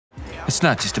It's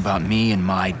not just about me and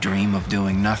my dream of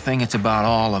doing nothing, it's about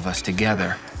all of us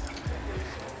together.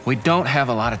 We don't have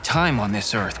a lot of time on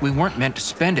this earth. We weren't meant to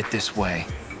spend it this way.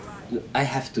 Look, I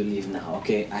have to leave now,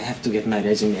 okay? I have to get my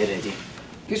resume ready.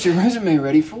 Get your resume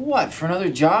ready for what? For another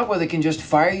job where they can just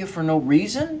fire you for no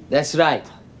reason? That's right.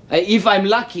 If I'm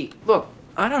lucky. Look,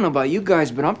 I don't know about you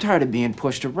guys, but I'm tired of being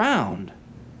pushed around.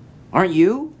 Aren't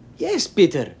you? Yes,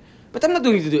 Peter. But I'm not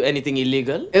going to do anything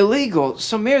illegal. Illegal?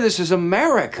 Samir, this is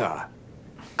America.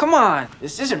 Come on,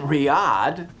 this isn't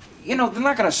Riyadh. You know, they're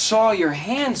not gonna saw your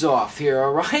hands off here,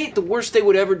 all right? The worst they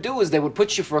would ever do is they would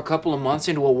put you for a couple of months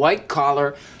into a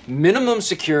white-collar, minimum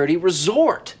security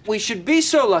resort. We should be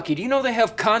so lucky. Do you know they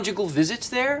have conjugal visits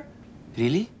there?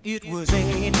 Really? It was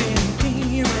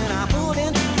 8:10 when I pulled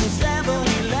into the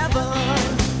 7-Eleven.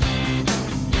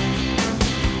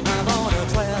 I bought a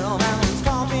 12-ounce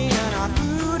coffee and I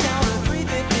threw down a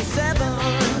 $3.57.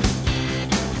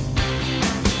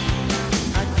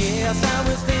 I guess I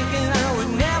was thinking I would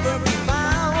never be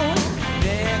found.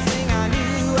 Next thing I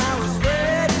knew, I was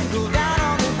ready to go down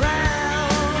on the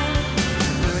ground.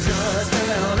 I just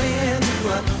fell into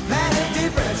a manic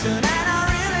depression and I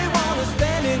really want to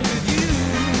spend it with you.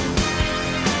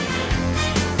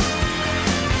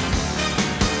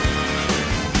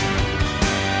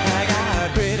 I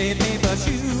got pretty paper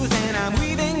shoes and I'm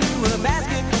weaving you a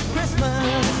basket for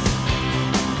Christmas.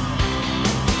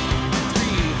 3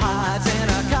 hearts and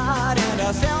a card and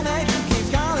a cellmate who keeps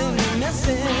calling me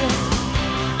Mrs.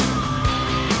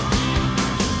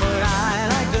 But I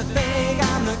like to think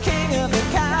I'm the king of the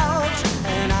couch,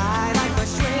 and I like the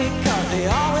shrink 'cause they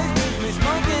always keep me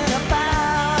smoking a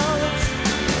pouch.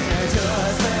 I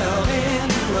just fell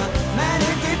into a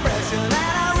manic depression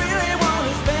and I really want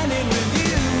to spend it with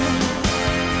you.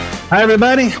 Hi,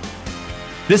 everybody.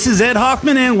 This is Ed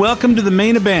Hoffman, and welcome to the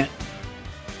main event.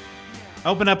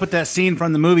 Open up with that scene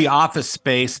from the movie Office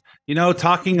Space. You know,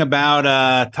 talking about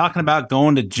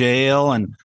going to jail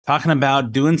and talking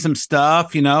about doing some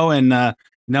stuff. You know, and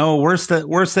worst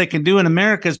they can do in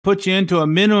America is put you into a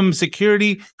minimum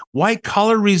security white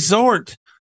collar resort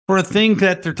for a thing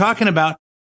that they're talking about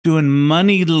doing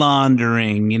money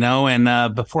laundering. You know,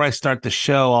 and before I start the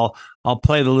show, I'll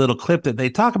play the little clip that they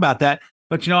talk about that.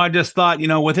 But, you know, I just thought, you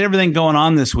know, with everything going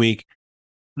on this week,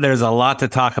 there's a lot to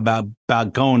talk about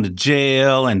going to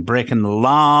jail and breaking the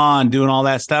law and doing all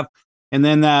that stuff. And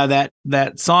then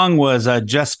that song was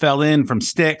Just Fell In from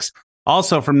Styx,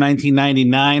 also from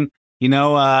 1999. You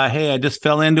know, hey, I just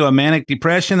fell into a manic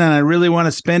depression and I really want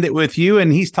to spend it with you.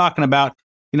 And he's talking about,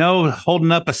 you know,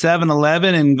 holding up a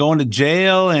 7-Eleven and going to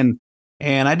jail. And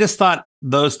I just thought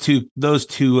those two,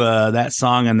 that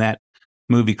song and that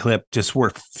movie clip just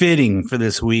were fitting for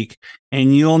this week,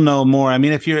 and you'll know more. I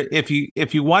mean, if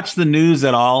you watch the news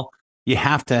at all, you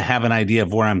have to have an idea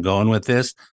of where I'm going with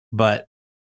this. But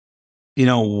you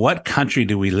know, what country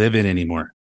do we live in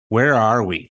anymore? Where are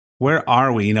we?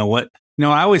 You know what? You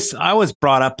know, I was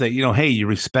brought up that, you know, hey, you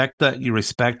respect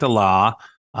the law.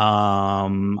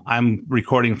 I'm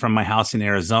recording from my house in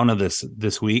Arizona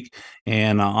this week,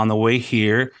 and on the way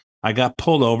here, I got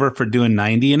pulled over for doing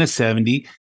 90 and a 70.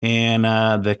 And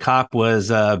the cop was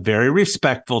very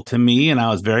respectful to me, and I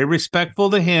was very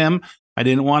respectful to him. I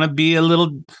didn't want to be a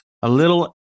little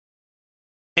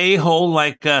a-hole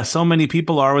like so many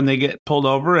people are when they get pulled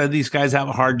over. These guys have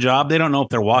a hard job. They don't know if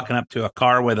they're walking up to a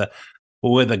car with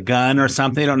a gun or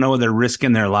something. They don't know whether they're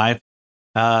risking their life.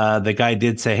 The guy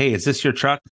did say, "Hey, is this your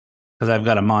truck?" Because I've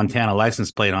got a Montana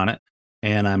license plate on it,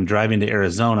 and I'm driving to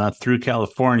Arizona through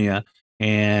California.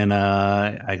 And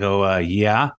I go,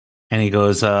 "Yeah." And he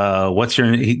goes, what's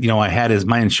your, you know, I had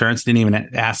my insurance, didn't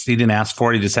even ask. He didn't ask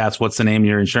for it. He just asked, what's the name of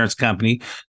your insurance company?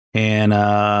 And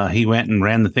he went and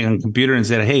ran the thing on the computer and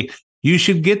said, hey, you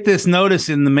should get this notice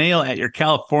in the mail at your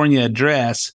California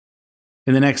address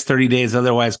in the next 30 days.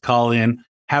 Otherwise, call in,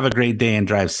 have a great day, and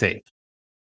drive safe.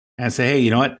 And I say, hey, you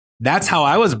know what? That's how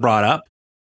I was brought up.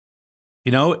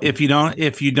 You know, if you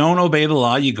don't obey the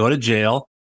law, you go to jail,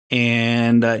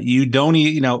 and you don't,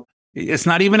 you know, it's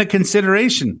not even a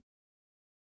consideration.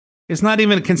 It's not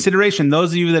even a consideration.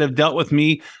 Those of you that have dealt with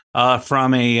me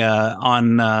from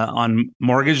on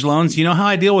mortgage loans, you know how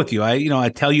I deal with you. I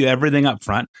tell you everything up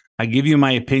front. I give you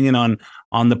my opinion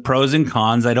on the pros and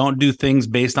cons. I don't do things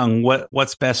based on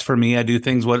what's best for me. I do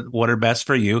things what are best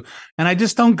for you, and I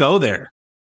just don't go there.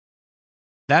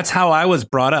 That's how I was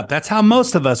brought up. That's how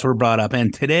most of us were brought up.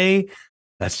 And today,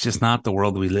 that's just not the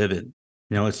world we live in.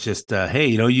 You know, it's just, hey,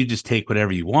 you know, you just take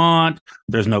whatever you want.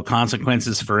 There's no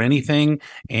consequences for anything.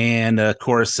 And of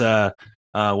course,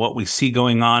 what we see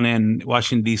going on in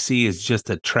Washington, D.C. is just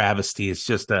a travesty. It's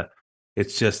just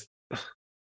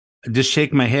just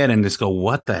shake my head and just go,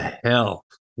 what the hell?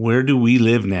 Where do we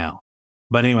live now?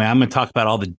 But anyway, I'm going to talk about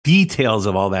all the details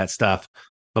of all that stuff.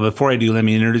 But before I do, let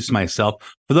me introduce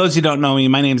myself. For those who don't know me,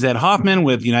 my name is Ed Hoffman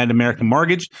with United American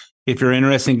Mortgage. If you're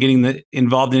interested in getting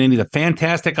involved in any of the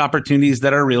fantastic opportunities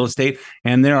that are real estate,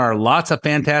 and there are lots of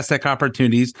fantastic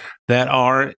opportunities that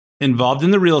are involved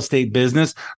in the real estate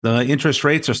business, the interest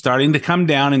rates are starting to come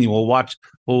down, and we'll watch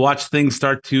things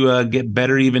start to get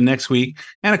better even next week.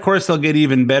 And of course, they'll get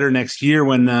even better next year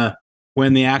when the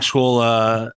actual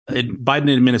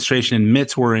Biden administration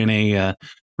admits we're in a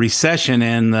recession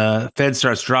and the Fed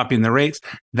starts dropping the rates.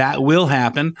 That will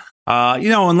happen,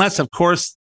 unless, of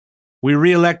course, we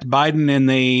reelect Biden and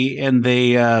they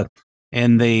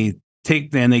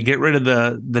get rid of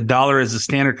the dollar as a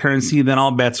standard currency. Then all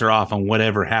bets are off on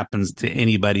whatever happens to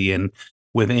anybody and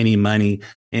with any money.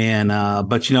 And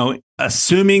but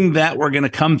assuming that we're going to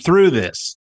come through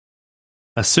this,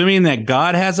 assuming that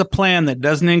God has a plan that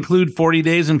doesn't include 40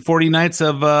 days and 40 nights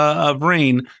of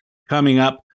rain coming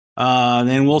up,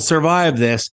 then we'll survive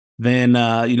this. Then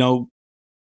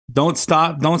don't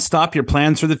stop your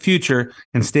plans for the future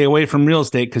and stay away from real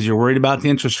estate because you're worried about the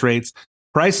interest rates.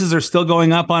 Prices are still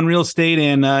going up on real estate,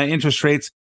 and interest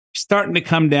rates starting to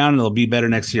come down, and it'll be better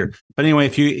next year. But anyway,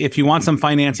 if you want some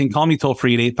financing, call me toll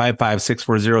free at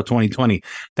 855-640-2020.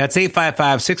 That's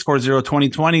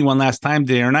 855-640-2020. One last time,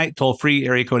 day or night, toll free,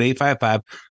 area code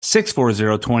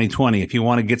 855-640-2020. If you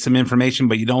want to get some information,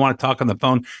 but you don't want to talk on the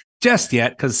phone just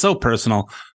yet because it's so personal,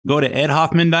 go to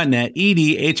edhoffman.net,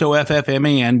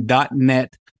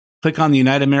 edhoffman.net. Click on the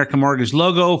United American Mortgage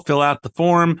logo, fill out the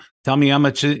form, tell me how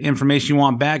much information you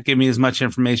want back, give me as much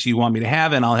information you want me to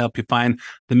have, and I'll help you find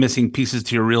the missing pieces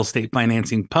to your real estate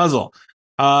financing puzzle.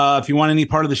 If you want any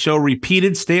part of the show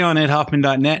repeated, stay on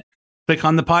edhoffman.net. Click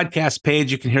on the podcast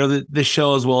page. You can hear this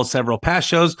show as well as several past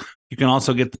shows. You can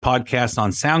also get the podcast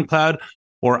on SoundCloud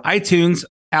or iTunes,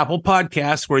 Apple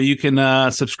Podcasts, where you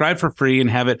can subscribe for free and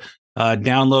have it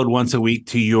download once a week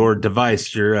to your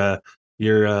device, your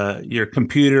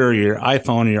computer, or your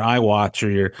iPhone, or your iWatch,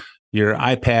 or your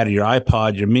iPad, or your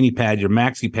iPod, your mini pad, your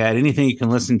maxi pad, anything you can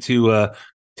listen to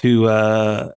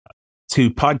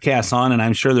podcasts on. And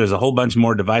I'm sure there's a whole bunch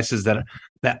more devices that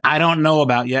I don't know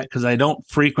about yet because I don't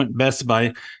frequent Best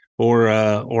Buy or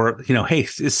hey,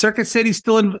 is Circuit City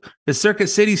still in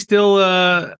business?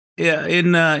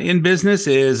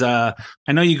 I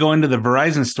know you go into the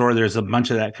Verizon store, there's a bunch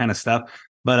of that kind of stuff,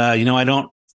 but I'm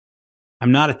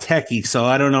not a techie, so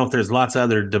I don't know if there's lots of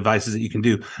other devices that you can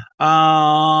do.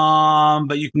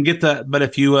 But you can get but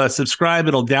if you subscribe,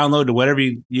 it'll download to whatever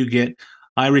you get.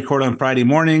 I record on Friday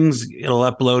mornings. It'll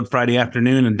upload Friday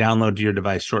afternoon and download to your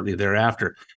device shortly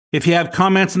thereafter. If you have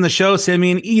comments on the show, send me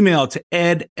an email to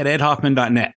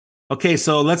ed@edhoffman.net. Okay,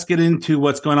 so let's get into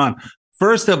what's going on.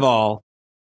 First of all,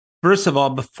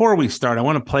 before we start, I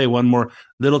want to play one more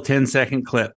little 10-second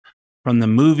clip from the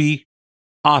movie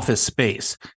Office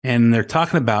Space. And they're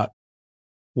talking about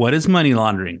what is money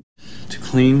laundering. To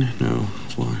clean, no,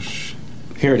 wash.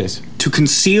 Here it is. To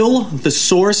conceal the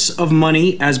source of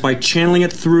money as by channeling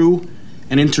it through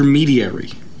an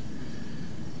intermediary.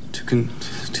 To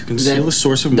conceal the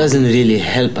source of money. Doesn't really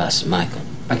help us, Michael.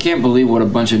 I can't believe what a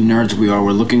bunch of nerds we are.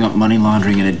 We're looking up money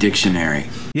laundering in a dictionary.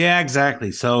 Yeah,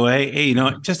 exactly. So, hey,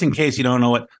 just in case you don't know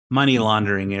what money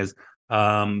laundering is,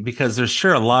 because there's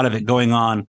sure a lot of it going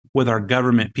on with our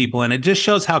government people, and it just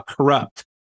shows how corrupt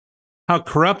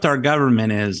our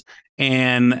government is,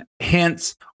 and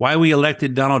hence why we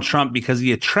elected Donald Trump, because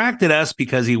he attracted us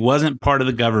because he wasn't part of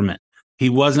the government. He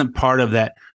wasn't part of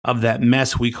that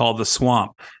mess we call the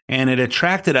swamp, and it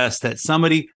attracted us that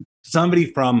somebody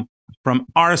from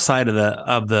our side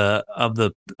of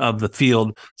the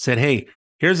field said, "Hey,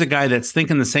 here's a guy that's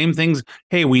thinking the same things.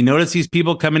 Hey, we notice these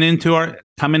people coming into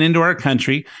our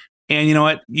country, and you know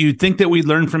what? You'd think that we'd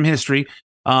learn from history.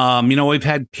 We've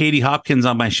had Katie Hopkins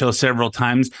on my show several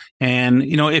times, and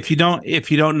if you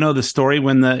don't know the story,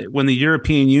 when the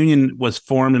European Union was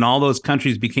formed and all those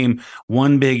countries became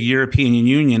one big European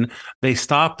Union, they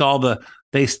stopped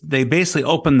they basically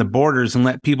opened the borders and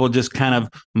let people just kind of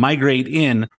migrate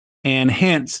in, and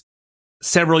hence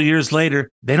several years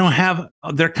later, they don't have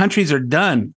their countries are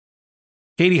done.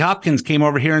 Katie Hopkins came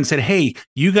over here and said, "Hey,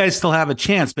 you guys still have a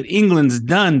chance, but England's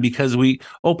done because we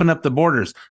opened up the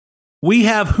borders." We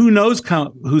have who knows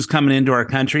who's coming into our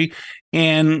country,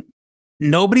 and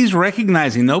nobody's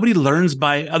recognizing. Nobody learns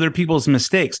by other people's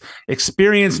mistakes.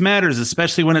 Experience matters,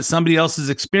 especially when it's somebody else's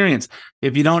experience.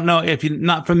 If you're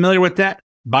not familiar with that,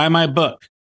 buy my book.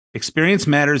 Experience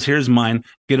matters. Here's mine.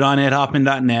 Get it on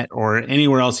edhoffman.net or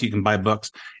anywhere else you can buy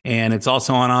books. And it's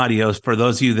also on audio for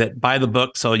those of you that buy the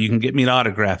book so you can get me to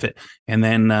autograph it. And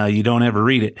then you don't ever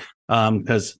read it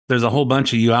because there's a whole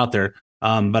bunch of you out there.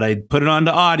 But I put it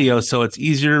onto audio so it's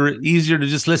easier to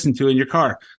just listen to in your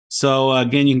car. So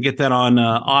again, you can get that on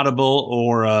Audible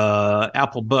or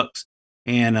Apple Books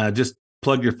and just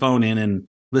plug your phone in and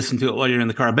listen to it while you're in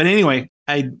the car. But anyway,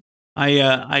 I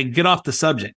get off the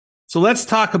subject. So let's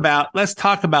talk about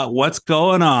what's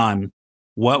going on,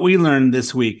 what we learned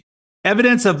this week.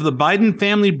 Evidence of the Biden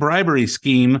family bribery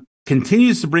scheme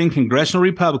continues to bring congressional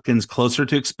Republicans closer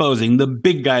to exposing the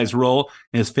big guy's role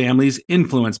in his family's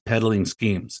influence peddling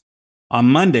schemes. On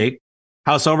Monday,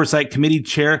 House Oversight Committee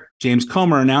Chair James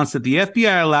Comer announced that the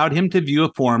FBI allowed him to view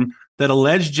a form that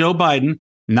alleged Joe Biden,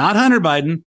 not Hunter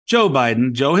Biden,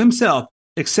 Joe himself,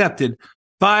 accepted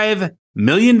 $5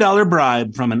 million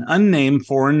bribe from an unnamed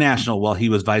foreign national while he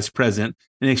was vice president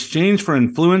in exchange for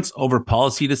influence over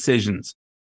policy decisions.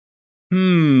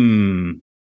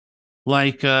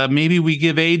 Like maybe we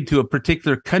give aid to a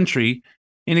particular country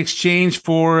in exchange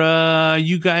for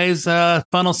you guys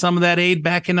funnel some of that aid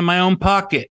back into my own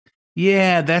pocket.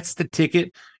 Yeah, that's the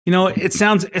ticket. You know, it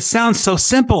sounds so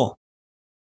simple.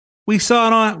 We saw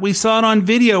it on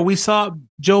video. We saw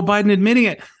Joe Biden admitting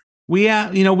it. We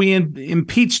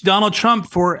impeached Donald Trump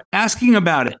for asking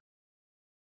about it.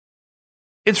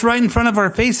 It's right in front of our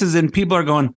faces, and people are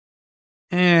going,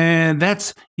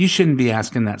 you shouldn't be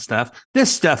asking that stuff.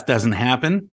 This stuff doesn't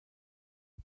happen.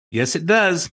 Yes, it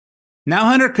does. Now,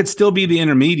 Hunter could still be the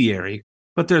intermediary,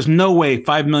 but there's no way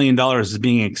 $5 million is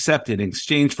being accepted in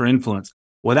exchange for influence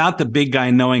without the big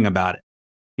guy knowing about it.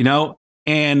 You know,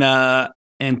 and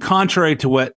contrary to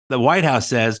what the White House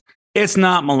says, it's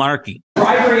not malarkey.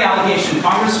 Bribery allegation.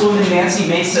 Congresswoman Nancy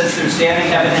Mace says there's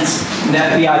damning evidence in the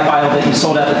FBI file that you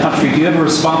sold out the country. Do you have a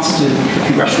response to the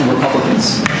congressional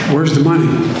Republicans? Where's the money?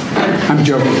 I'm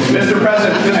joking. Mr.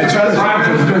 President,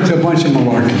 It's a bunch of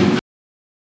malarkey.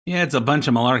 Yeah, it's a bunch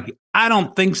of malarkey. I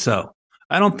don't think so.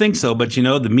 But you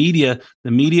know, the media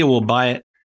will buy it,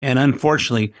 and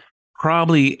unfortunately,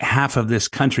 probably half of this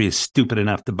country is stupid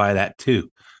enough to buy that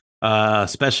too.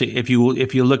 Especially if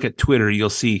you look at Twitter, you'll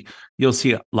see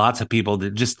lots of people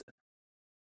that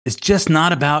it's just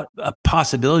not about a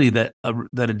possibility that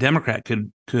a Democrat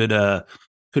could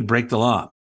break the law.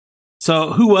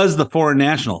 So who was the foreign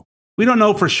national? We don't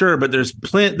know for sure, but there's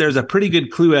a pretty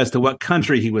good clue as to what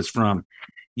country he was from.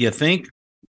 You think?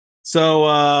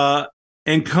 So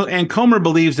and Comer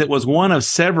believes it was one of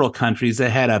several countries that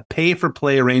had a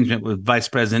pay-for-play arrangement with Vice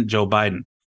President Joe Biden.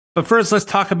 But first, let's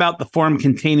talk about the form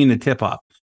containing the tip-off.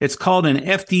 It's called an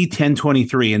FD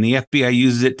 1023, and the FBI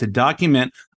uses it to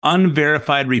document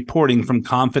unverified reporting from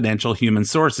confidential human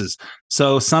sources.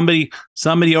 So somebody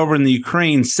over in the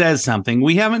Ukraine says something.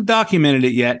 We haven't documented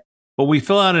it yet, but we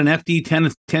fill out an FD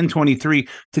 1023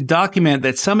 to document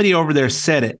that somebody over there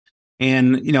said it.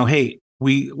 And, you know, hey,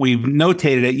 we've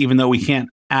notated it, even though we can't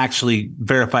actually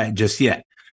verify it just yet.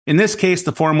 In this case,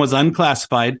 the form was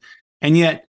unclassified, and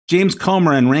yet James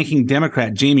Comer and ranking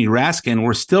Democrat Jamie Raskin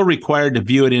were still required to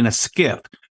view it in a SCIF.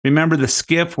 Remember the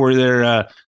SCIF where there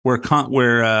were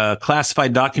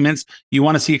classified documents? You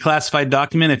want to see a classified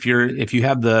document? If you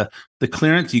have the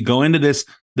clearance, you go into this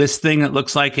thing that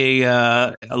looks like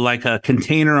a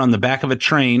container on the back of a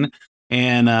train,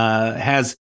 and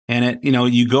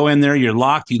you go in there, you're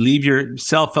locked, you leave your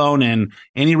cell phone and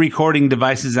any recording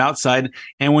devices outside,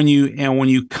 and when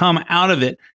you come out of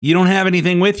it, you don't have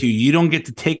anything with you. You don't get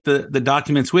to take the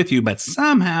documents with you, but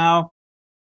somehow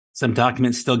some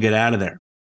documents still get out of there.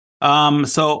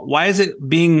 So why are they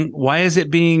being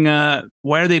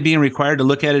required to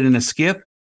look at it in a SCIF?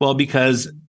 Well,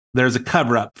 because there's a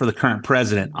cover-up for the current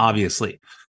president, obviously.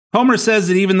 Comer says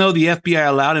that even though the FBI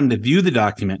allowed him to view the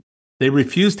document, they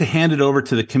refused to hand it over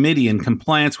to the committee in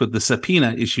compliance with the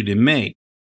subpoena issued in May.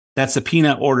 That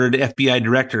subpoena ordered FBI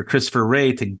Director Christopher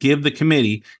Wray to give the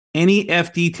committee any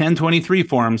FD 1023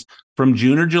 forms from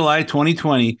June or July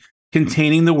 2020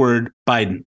 containing the word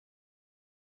Biden.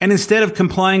 And instead of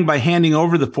complying by handing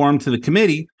over the form to the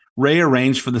committee, Wray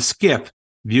arranged for the SCIF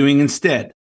viewing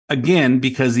instead, again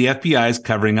because the FBI is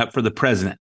covering up for the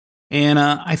president. And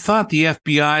I thought the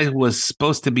FBI was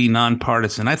supposed to be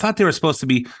nonpartisan. I thought they were supposed to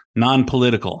be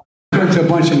non-political. It's a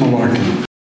bunch of malarkey.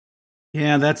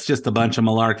 Yeah, that's just a bunch of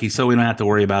malarkey, so we don't have to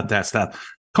worry about that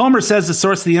stuff. Comer says the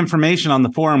source of the information on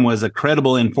the forum was a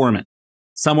credible informant,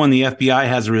 someone the FBI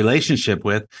has a relationship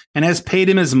with and has paid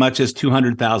him as much as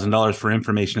 $200,000 for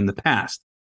information in the past.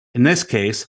 In this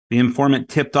case, The informant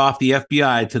tipped off the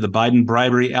FBI to the Biden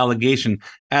bribery allegation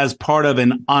as part of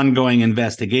an ongoing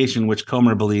investigation, which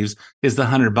Comer believes is the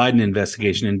Hunter Biden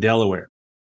investigation in Delaware.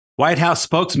 White House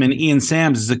spokesman Ian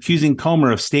Sams is accusing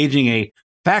Comer of staging a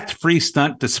fact-free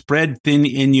stunt to spread thin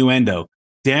innuendo,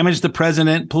 damage the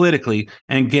president politically,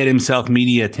 and get himself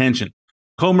media attention.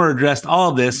 Comer addressed all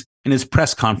of this in his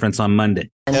press conference on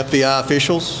Monday. FBI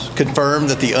officials confirmed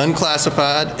that the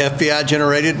unclassified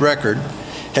FBI-generated record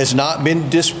has not been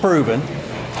disproven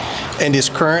and is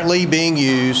currently being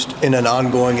used in an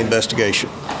ongoing investigation.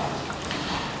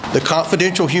 The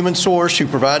confidential human source who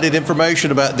provided information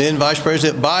about then Vice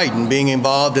President Biden being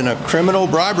involved in a criminal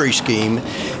bribery scheme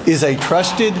is a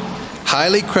trusted,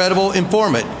 highly credible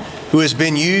informant who has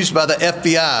been used by the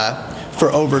FBI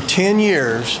for over 10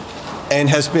 years and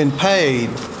has been paid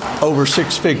over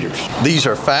six figures. These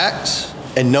are facts,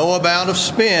 and no amount of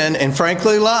spin and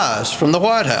frankly lies from the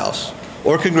White House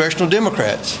or congressional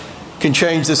Democrats can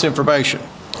change this information.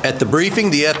 At the briefing,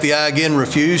 the FBI again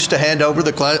refused to hand over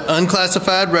the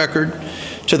unclassified record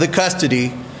to the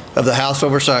custody of the House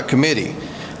Oversight Committee,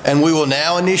 and we will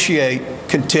now initiate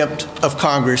contempt of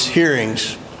Congress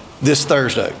hearings this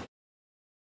Thursday.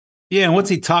 Yeah, and what's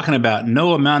he talking about?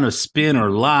 No amount of spin or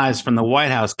lies from the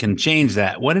White House can change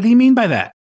that. What did he mean by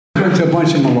that? It's a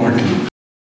bunch of malarkey.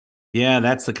 Yeah,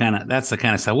 that's the kind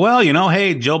of stuff. Well,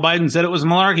 hey, Joe Biden said it was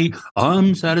malarkey.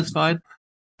 I'm satisfied.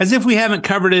 As if we haven't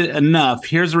covered it enough,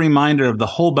 here's a reminder of the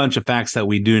whole bunch of facts that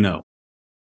we do know.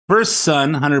 First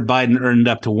son, Hunter Biden, earned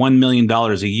up to $1 million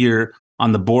a year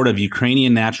on the board of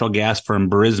Ukrainian natural gas firm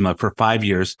Burisma for 5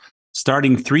 years,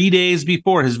 starting 3 days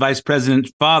before his vice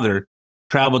president's father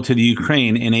traveled to the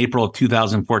Ukraine in April of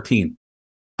 2014.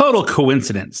 Total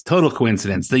coincidence.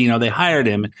 They hired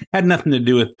him. It had nothing to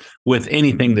do with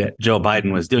anything that Joe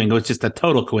Biden was doing. It was just a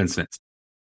total coincidence.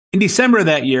 In December of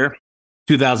that year,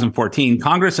 2014,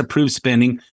 Congress approved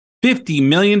spending $50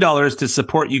 million to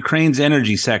support Ukraine's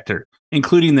energy sector,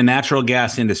 including the natural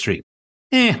gas industry.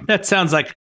 That sounds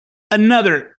like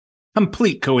another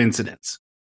complete coincidence.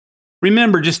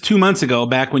 Remember just 2 months ago,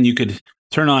 back when you could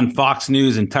turn on Fox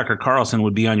News and Tucker Carlson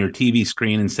would be on your TV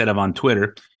screen instead of on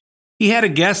Twitter, he had a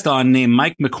guest on named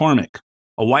Mike McCormick,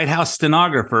 a White House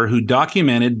stenographer who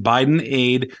documented Biden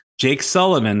aide Jake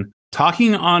Sullivan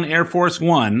talking on Air Force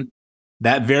One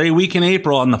that very week in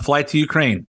April on the flight to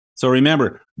Ukraine. So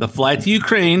remember, the flight to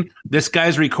Ukraine, this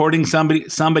guy's recording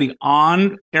somebody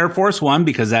on Air Force One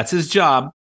because that's his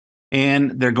job,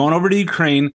 and they're going over to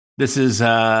Ukraine. This is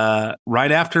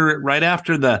right after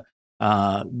the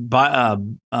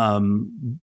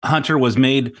Hunter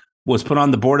was put on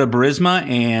the board of Burisma,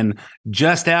 and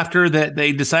just after that,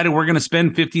 they decided we're going to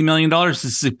spend $50 million to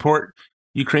support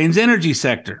Ukraine's energy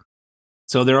sector.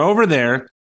 So they're over there,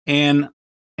 and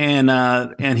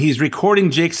he's recording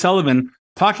Jake Sullivan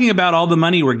talking about all the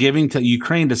money we're giving to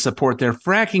Ukraine to support their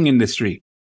fracking industry.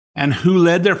 And who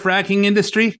led their fracking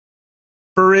industry?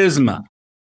 Burisma.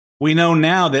 We know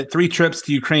now that 3 trips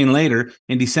to Ukraine later,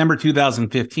 in December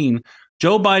 2015,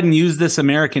 Joe Biden used this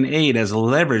American aid as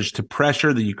leverage to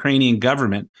pressure the Ukrainian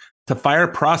government to fire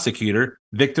prosecutor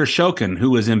Viktor Shokin,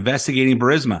 who was investigating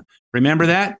Burisma. Remember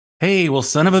that? Hey, well,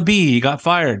 son of a bee, he got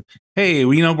fired. Hey,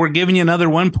 we're giving you another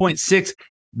 $1.6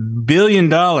 billion.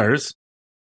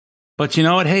 But you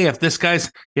know what? Hey, if this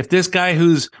guy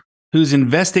who's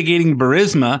investigating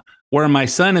Burisma, where my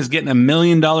son is getting $1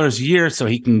 million a year so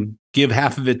he can give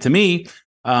half of it to me,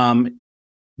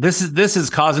 this is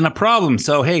causing a problem.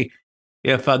 So, hey,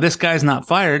 if this guy's not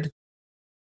fired,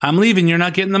 I'm leaving. You're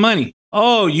not getting the money.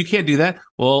 Oh, you can't do that.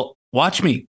 Well, watch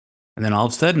me. And then all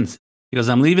of a sudden, he goes,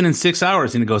 I'm leaving in 6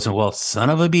 hours. And he goes, well, son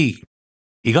of a bee,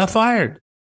 he got fired.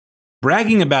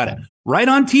 Bragging about it right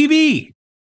on TV,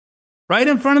 right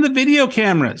in front of the video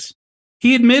cameras.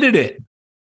 He admitted it.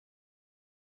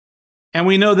 And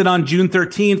we know that on June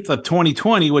 13th of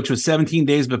 2020, which was 17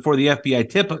 days before the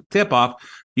FBI tip-off,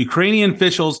 Ukrainian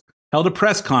officials held a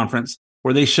press conference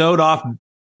where they showed off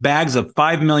bags of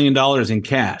 $5 million in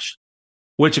cash,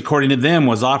 which, according to them,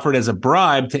 was offered as a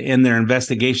bribe to end their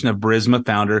investigation of Burisma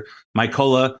founder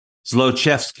Mykola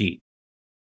Zlochevsky.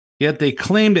 Yet they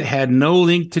claimed it had no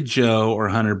link to Joe or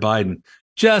Hunter Biden.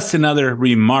 Just another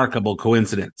remarkable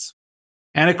coincidence.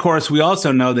 And of course, we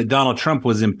also know that Donald Trump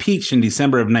was impeached in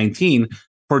December of 19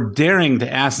 for daring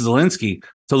to ask Zelensky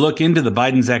to look into the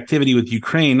Biden's activity with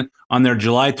Ukraine on their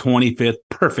July 25th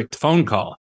perfect phone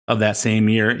call of that same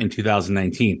year in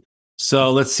 2019.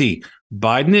 So let's see.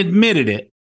 Biden admitted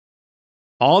it.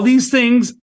 All these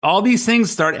things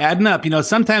start adding up.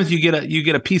 Sometimes you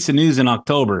get a piece of news in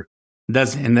October,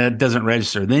 and that doesn't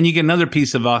register. Then you get another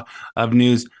piece of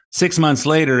news 6 months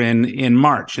later in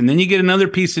March, and then you get another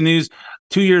piece of news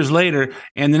 2 years later.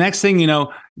 And the next thing you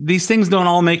know, these things don't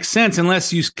all make sense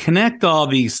unless you connect all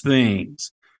these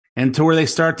things and to where they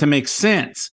start to make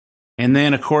sense. And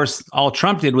then, of course, all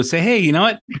Trump did was say, hey, you know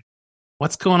what?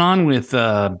 What's going on with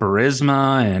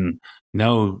Burisma and,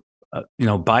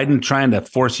 Biden trying to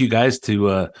force you guys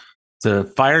to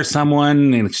fire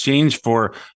someone in exchange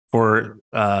for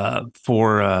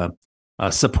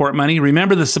support money?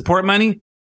 Remember, the support money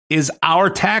is our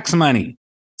tax money.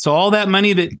 So all that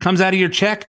money that comes out of your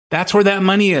check, that's where that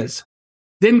money is.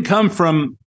 Didn't come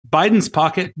from Biden's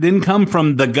pocket, didn't come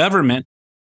from the government,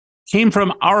 came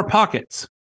from our pockets.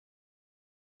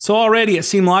 So already it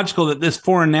seemed logical that this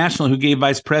foreign national who gave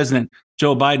Vice President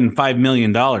Joe Biden $5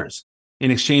 million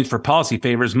in exchange for policy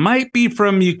favors might be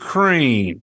from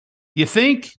Ukraine. You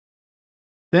think?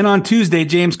 Then on Tuesday,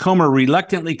 James Comer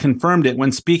reluctantly confirmed it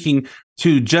when speaking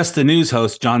to Just the News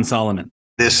host John Solomon.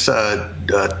 This Form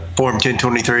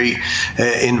 1023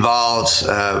 involves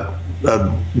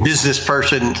a business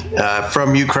person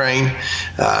from Ukraine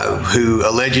who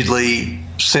allegedly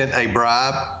sent a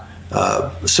bribe,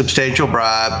 substantial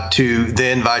bribe, to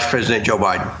then Vice President Joe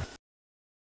Biden.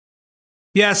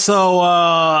 Yeah,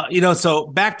 so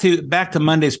back to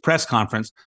Monday's press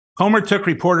conference. Comer took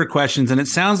reporter questions, and it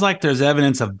sounds like there's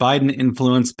evidence of Biden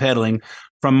influence peddling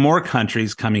from more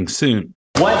countries coming soon.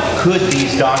 What could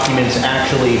these documents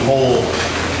actually hold?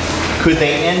 Could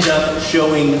they end up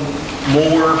showing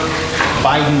more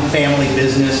Biden family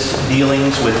business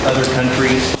dealings with other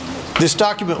countries? This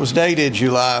document was dated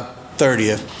July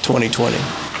 30th, 2020.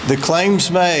 The claims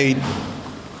made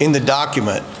in the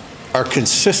document are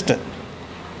consistent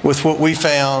with what we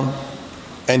found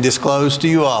and disclosed to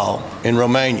you all in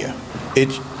Romania.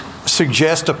 It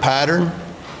suggests a pattern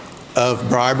of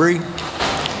bribery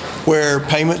where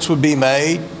payments would be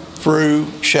made through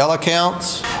shell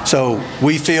accounts. So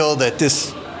we feel that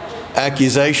this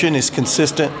accusation is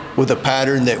consistent with a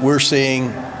pattern that we're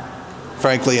seeing,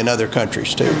 frankly, in other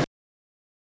countries too.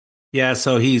 Yeah,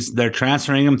 so they're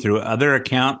transferring them through other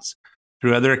accounts.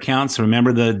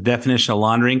 Remember the definition of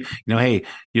laundering? Hey,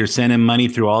 you're sending money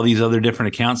through all these other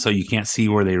different accounts, so you can't see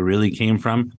where they really came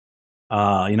from.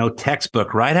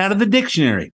 Textbook right out of the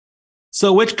dictionary.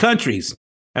 So which countries?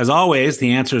 As always,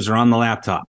 the answers are on the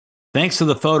laptop. Thanks to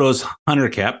the photos Hunter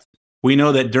kept, we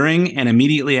know that during and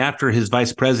immediately after his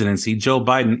vice presidency, Joe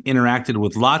Biden interacted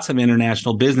with lots of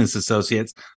international business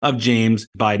associates of James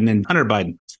Biden and Hunter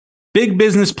Biden. Big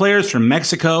business players from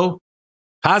Mexico,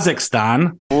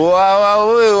 Kazakhstan,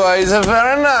 Wow, it's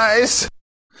very nice.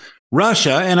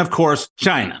 Russia, and of course,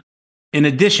 China, in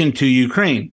addition to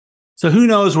Ukraine. So who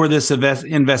knows where this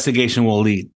investigation will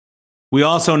lead? We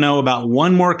also know about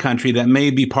one more country that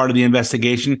may be part of the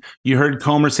investigation. You heard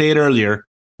Comer say it earlier,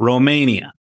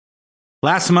 Romania.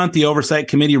 Last month, the Oversight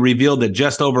Committee revealed that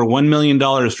just over $1 million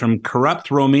from corrupt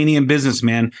Romanian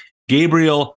businessman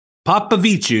Gabriel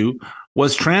Popaviciu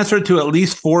was transferred to at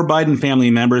least 4 Biden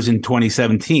family members in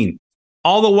 2017.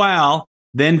 All the while,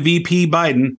 then VP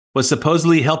Biden was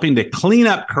supposedly helping to clean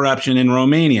up corruption in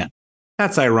Romania.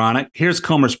 That's ironic. Here's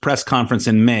Comer's press conference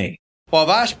in May. While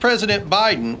Vice President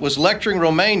Biden was lecturing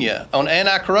Romania on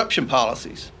anti-corruption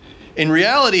policies, in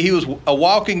reality, he was a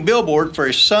walking billboard for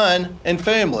his son and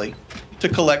family to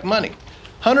collect money.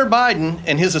 Hunter Biden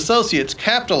and his associates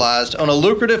capitalized on a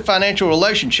lucrative financial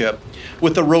relationship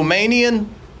with the Romanian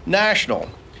national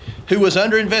who was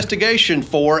under investigation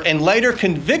for and later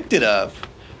convicted of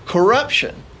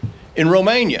corruption in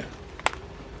Romania.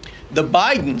 The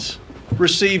Bidens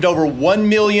received over $1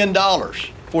 million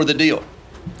for the deal.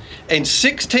 And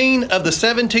 16 of the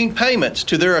 17 payments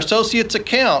to their associates'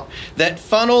 account that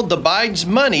funneled the Biden's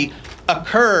money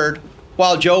occurred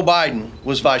while Joe Biden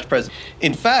was vice president.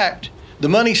 In fact, the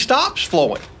money stops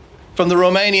flowing from the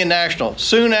Romanian national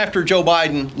soon after Joe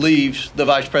Biden leaves the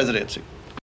vice presidency.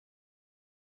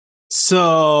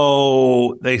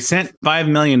 So they sent $5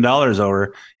 million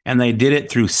over, and they did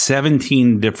it through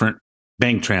 17 different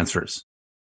bank transfers.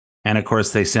 And of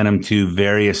course, they sent them to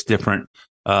various different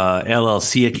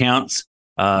LLC accounts,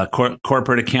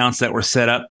 corporate accounts that were set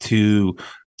up to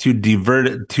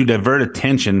divert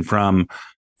attention from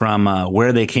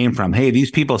where they came from. Hey,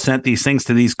 these people sent these things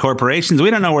to these corporations. We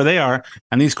don't know where they are.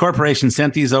 And these corporations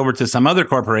sent these over to some other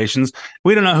corporations.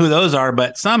 We don't know who those are,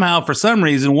 but somehow, for some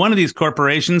reason, one of these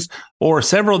corporations or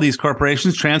several of these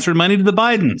corporations transferred money to the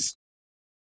Bidens.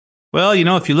 Well,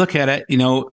 if you look at it,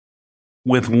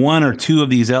 with one or two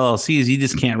of these LLCs, you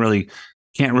just can't really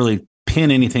pin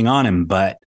anything on him.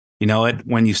 But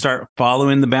when you start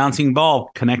following the bouncing ball,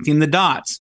 connecting the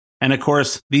dots, and of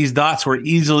course, these dots were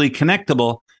easily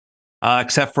connectable,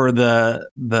 except for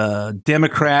the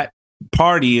Democrat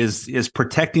Party is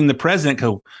protecting the president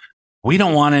We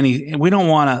don't want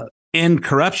to end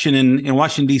corruption in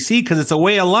Washington, D.C. because it's a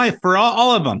way of life for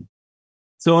all of them.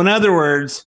 So in other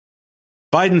words,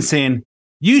 Biden's saying,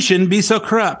 you shouldn't be so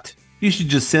corrupt. You should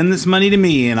just send this money to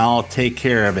me and I'll take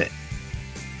care of it.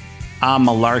 I'm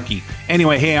malarkey.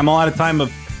 Anyway, hey, I'm all out of time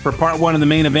for part one of the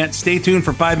main event. Stay tuned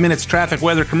for 5 minutes, traffic,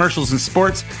 weather, commercials, and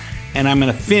sports. And I'm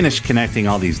going to finish connecting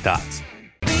all these dots.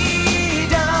 We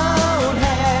don't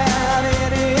have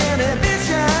any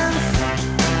inhibitions.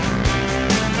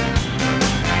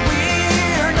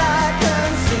 We're not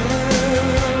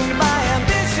consumed by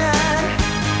ambition.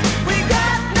 We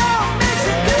got no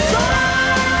mission control.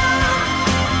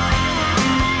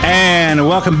 And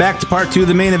welcome back to part two of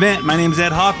the main event. My name is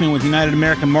Ed Hoffman with United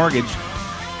American Mortgage.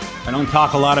 I don't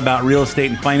talk a lot about real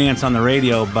estate and finance on the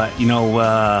radio, but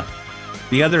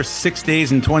the other 6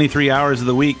 days and 23 hours of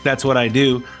the week, that's what I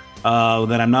do.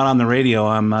 That I'm not on the radio.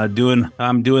 I'm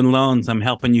doing loans. I'm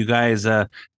helping you guys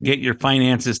get your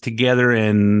finances together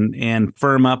and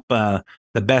firm up the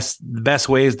best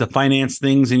ways to finance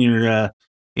things in your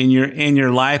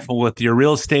life with your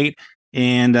real estate.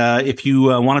 And if you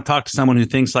want to talk to someone who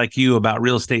thinks like you about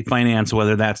real estate finance,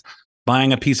 whether that's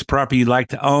buying a piece of property you'd like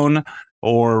to own,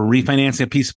 or refinancing a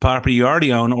piece of property you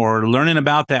already own, or learning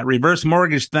about that reverse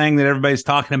mortgage thing that everybody's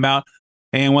talking about,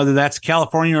 and whether that's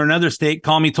California or another state,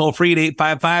 call me toll free at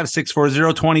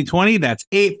 855-640-2020. That's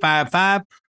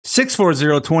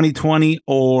 855-640-2020,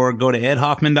 or go to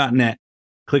edhoffman.net.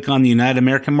 Click on the United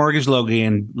American Mortgage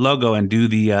logo and do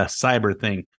the cyber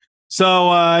thing.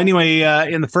 So anyway,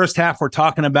 in the first half, we're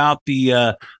talking about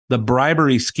the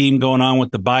bribery scheme going on with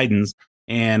the Bidens.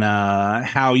 And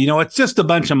how, it's just a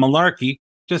bunch of malarkey,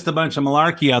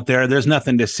 out there. There's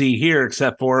nothing to see here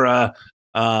except for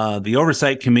the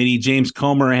Oversight Committee. James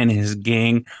Comer and his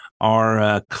gang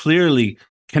are clearly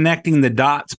connecting the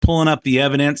dots, pulling up the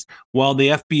evidence, while the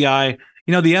FBI,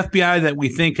 the FBI that we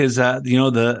think is,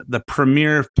 the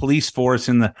premier police force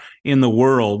in the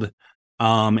world,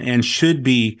 and should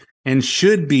be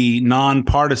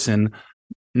nonpartisan,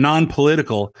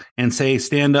 non-political, and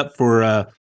stand up for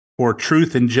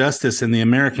truth and justice in the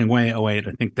American way. Oh, wait,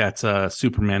 I think that's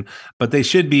Superman. But they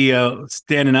should be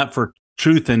standing up for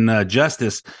truth and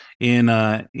justice in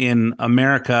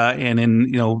America.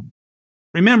 And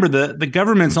remember, the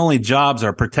government's only jobs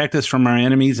are protect us from our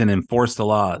enemies and enforce the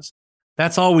laws.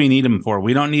 That's all we need them for.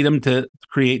 We don't need them to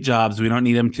create jobs. We don't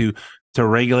need them to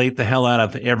regulate the hell out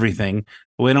of everything.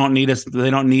 We don't need us.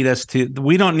 They don't need us to.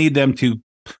 We don't need them to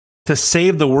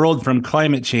save the world from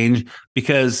climate change,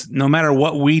 because no matter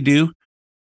what we do,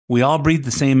 we all breathe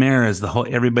the same air as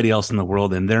everybody else in the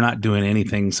world, and they're not doing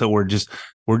anything. So we're just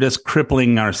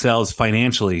crippling ourselves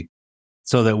financially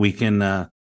so that we can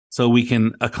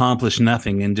accomplish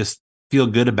nothing and just feel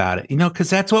good about it. Because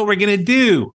that's what we're going to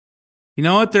do. You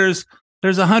know what? There's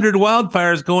 100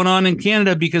 wildfires going on in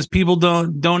Canada because people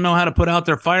don't know how to put out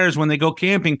their fires when they go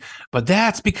camping. But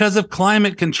that's because of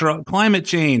climate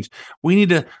change. We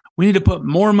need to put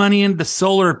more money into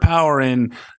solar power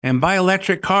and buy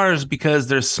electric cars because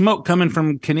there's smoke coming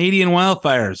from Canadian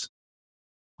wildfires.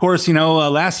 Of course,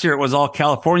 last year it was all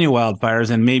California wildfires,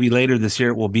 and maybe later this year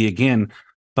it will be again.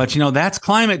 But, that's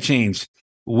climate change.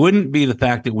 Wouldn't be the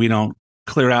fact that we don't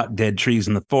clear out dead trees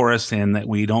in the forest and that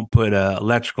we don't put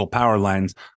electrical power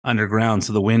lines underground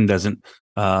so the wind doesn't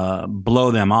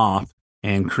blow them off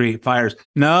and create fires.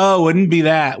 No, wouldn't be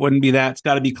that. It's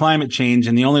got to be climate change.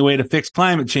 And the only way to fix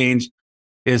climate change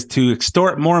is to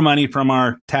extort more money from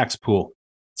our tax pool.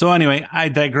 So anyway, I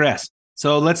digress.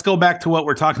 So let's go back to what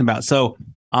we're talking about. So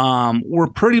we're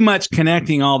pretty much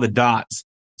connecting all the dots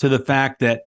to the fact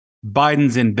that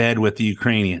Biden's in bed with the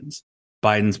Ukrainians.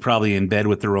 Biden's probably in bed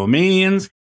with the Romanians.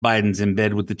 Biden's in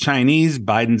bed with the Chinese.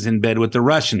 Biden's in bed with the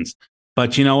Russians.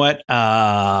 But you know what?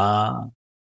 The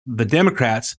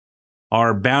Democrats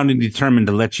are bound and determined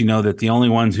to let you know that the only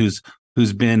ones who's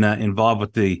been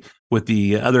involved with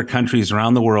the other countries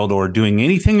around the world or doing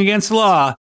anything against the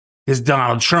law is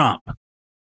Donald Trump.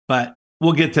 But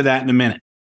we'll get to that in a minute.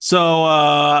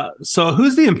 So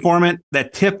who's the informant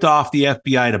that tipped off the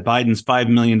FBI to Biden's $5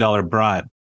 million bribe?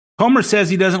 Comer says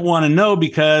he doesn't want to know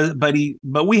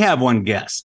but we have one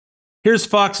guess. Here's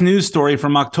Fox News story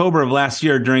from October of last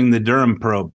year during the Durham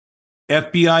probe.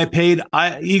 FBI paid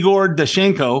Igor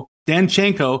Danchenko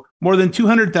more than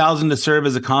 $200,000 to serve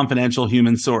as a confidential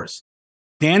human source.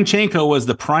 Danchenko was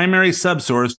the primary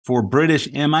subsource for British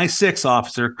MI6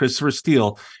 officer Christopher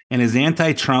Steele and his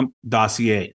anti-Trump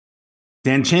dossier.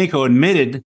 Danchenko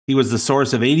admitted he was the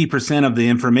source of 80% of the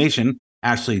information,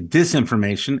 actually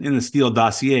disinformation, in the Steele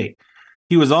dossier.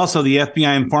 He was also the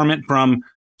FBI informant from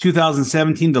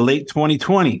 2017 to late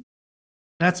 2020.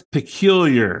 That's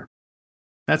peculiar.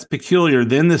 That's peculiar.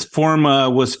 Then this form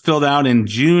was filled out in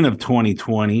June of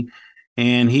 2020,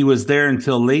 and he was there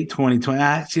until late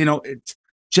 2020. It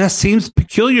just seems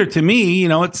peculiar to me.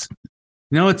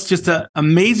 It's just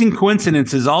amazing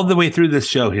coincidences all the way through this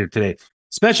show here today.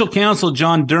 Special counsel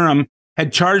John Durham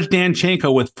had charged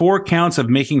Danchenko with 4 counts of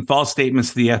making false statements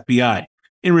to the FBI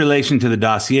in relation to the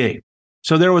dossier.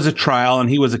 So there was a trial, and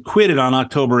he was acquitted on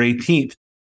October 18th,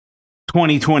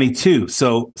 2022.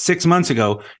 So 6 months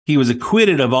ago, he was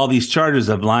acquitted of all these charges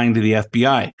of lying to the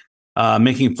FBI,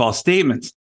 making false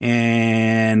statements.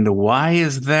 And why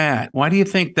is that? Why do you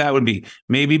think that would be?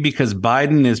 Maybe because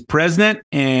Biden is president,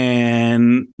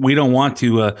 and we don't want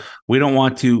to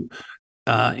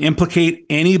implicate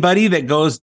anybody that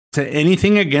goes to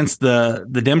anything against the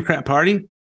Democrat Party.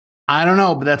 I don't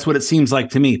know, but that's what it seems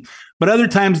like to me. But other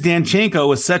times, Danchenko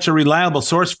was such a reliable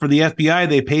source for the FBI,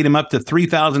 they paid him up to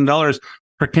 $3,000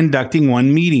 for conducting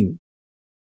one meeting.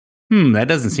 That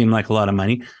doesn't seem like a lot of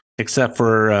money, except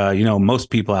for,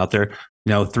 most people out there.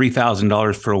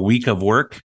 $3,000 for a week of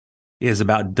work is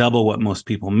about double what most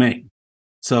people make.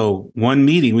 So one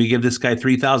meeting, we give this guy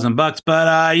 $3,000,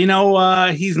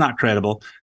 but he's not credible.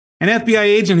 An FBI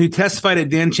agent who testified at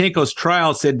Danchenko's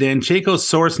trial said Danchenko's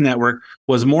source network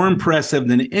was more impressive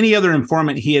than any other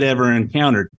informant he had ever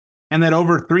encountered, and that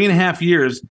over 3.5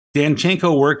 years,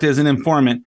 Danchenko worked as an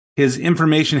informant. His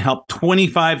information helped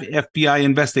 25 FBI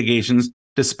investigations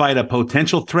despite a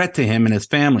potential threat to him and his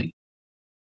family.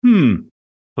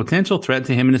 Potential threat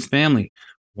to him and his family.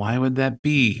 Why would that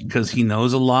be? Because he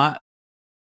knows a lot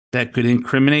that could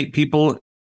incriminate people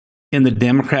in the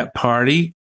Democrat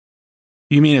Party?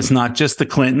 You mean it's not just the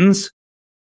Clintons?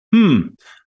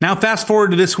 Now fast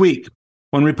forward to this week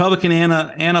when Republican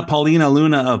Anna Paulina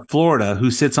Luna of Florida,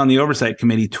 who sits on the Oversight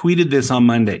Committee, tweeted this on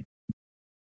Monday.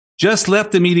 Just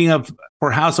left the meeting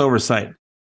for House Oversight.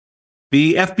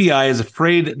 The FBI is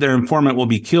afraid their informant will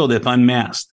be killed if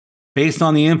unmasked, based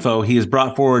on the info he has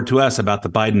brought forward to us about the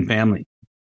Biden family.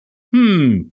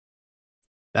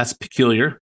 That's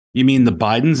peculiar. You mean the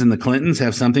Bidens and the Clintons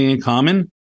have something in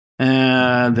common?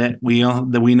 That we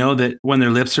know that when their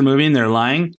lips are moving, they're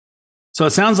lying. So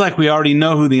it sounds like we already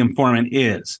know who the informant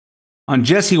is. On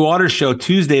Jesse Waters' show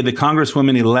Tuesday, the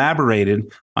Congresswoman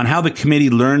elaborated on how the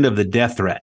committee learned of the death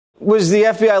threat. Was the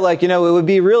FBI like, it would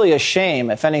be really a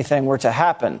shame if anything were to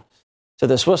happen to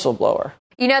this whistleblower?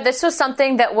 This was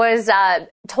something that was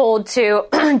told to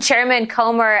Chairman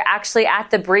Comer actually at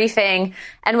the briefing.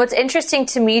 And what's interesting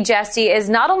to me, Jesse, is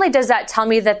not only does that tell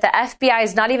me that the FBI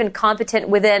is not even competent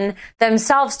within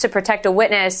themselves to protect a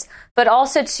witness, but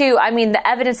also, too, the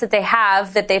evidence that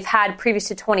they've had previous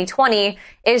to 2020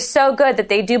 is so good that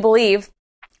they do believe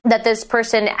that this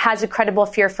person has a credible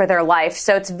fear for their life.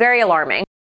 So it's very alarming.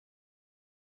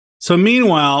 So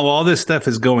meanwhile, while all this stuff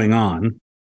is going on,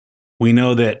 we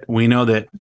know that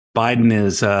Biden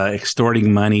is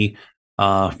extorting money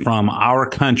from our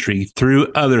country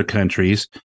through other countries.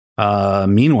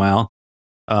 Meanwhile,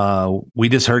 we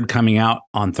just heard coming out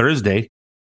on Thursday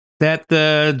that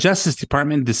the Justice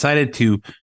Department decided to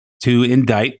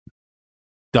indict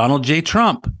Donald J.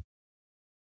 Trump,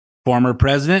 former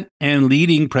president and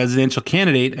leading presidential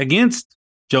candidate against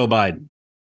Joe Biden.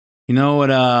 You know what?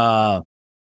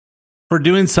 For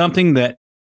doing something that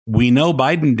we know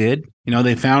Biden did.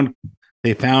 They found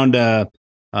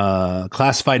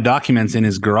classified documents in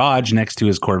his garage next to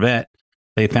his Corvette.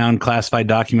 They found classified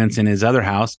documents in his other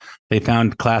house. They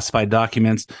found classified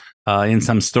documents in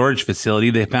some storage facility.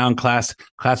 They found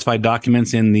classified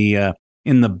documents in the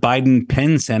Biden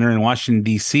Penn Center in Washington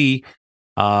D.C.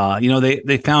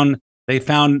 They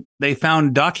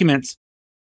found documents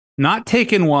not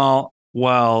taken while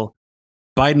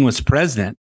Biden was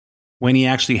president, when he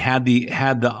actually had the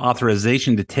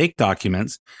authorization to take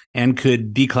documents and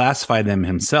could declassify them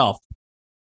himself,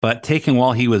 but taken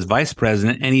while he was vice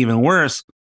president, and even worse,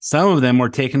 some of them were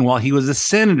taken while he was a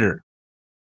senator,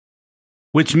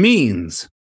 which means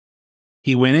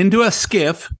he went into a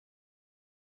SCIF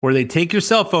where they take your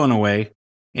cell phone away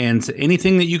and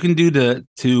anything that you can do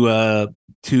to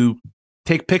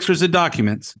take pictures of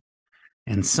documents,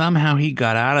 and somehow he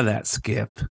got out of that SCIF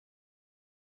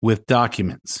with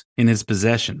documents in his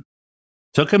possession,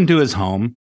 took him to his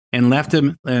home and left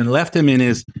him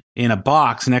in a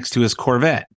box next to his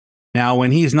Corvette. Now,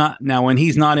 when he's not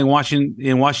in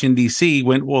Washington D.C.,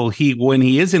 when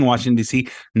he is in Washington D.C.,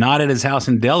 not at his house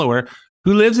in Delaware,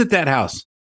 who lives at that house?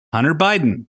 Hunter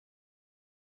Biden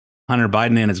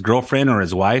and his girlfriend or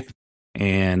his wife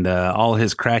and all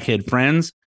his crackhead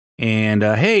friends. And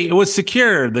hey, it was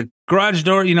secure. The garage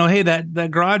door, hey, that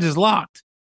garage is locked.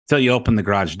 Till you open the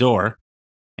garage door.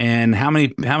 And how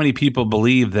many people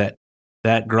believe that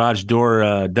that garage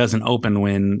door doesn't open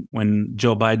when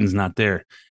Joe Biden's not there.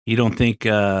 You don't think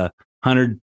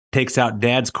Hunter takes out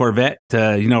Dad's Corvette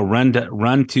to run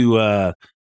to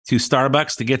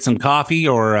Starbucks to get some coffee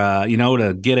or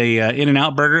to get a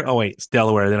In-N-Out burger? Oh wait, it's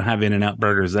Delaware. They don't have In-N-Out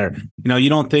burgers there. You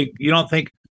don't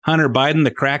think Hunter Biden,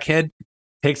 the crackhead,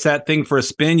 takes that thing for a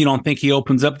spin? You don't think he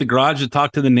opens up the garage to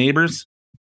talk to the neighbors?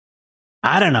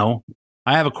 I don't know.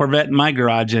 I have a Corvette in my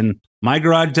garage, and my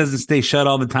garage doesn't stay shut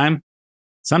all the time.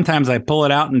 Sometimes I pull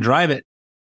it out and drive it.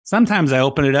 Sometimes I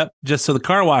open it up just so the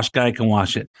car wash guy can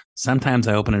wash it. Sometimes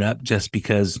I open it up just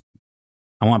because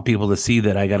I want people to see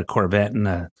that I got a Corvette and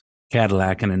a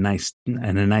Cadillac and a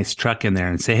nice truck in there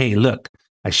and say, hey, look,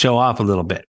 I show off a little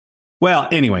bit. Well,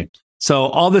 anyway, so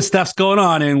all this stuff's going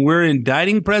on and we're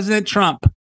indicting President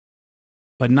Trump,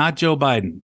 but not Joe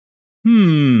Biden.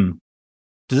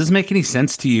 Does this make any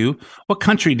sense to you? What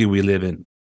country do we live in?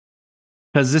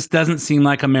 Because this doesn't seem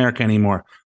like America anymore.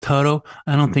 Toto,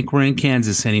 I don't think we're in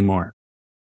Kansas anymore.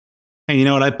 And you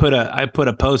know what? I put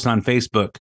a post on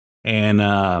Facebook and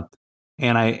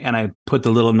I put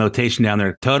the little notation down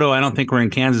there. Toto, I don't think we're in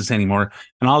Kansas anymore.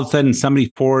 And all of a sudden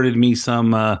somebody forwarded me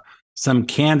some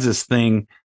Kansas thing,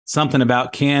 something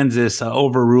about Kansas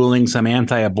overruling some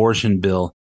anti-abortion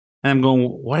bill. And I'm going,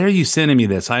 why are you sending me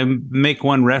this? I make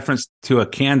one reference to a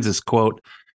Kansas quote,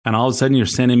 and all of a sudden you're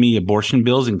sending me abortion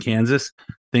bills in Kansas,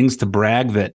 things to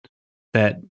brag that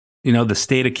the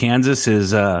state of Kansas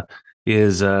is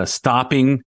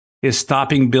stopping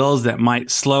bills that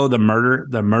might slow the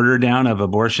murder down of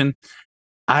abortion.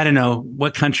 I don't know.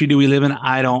 What country do we live in?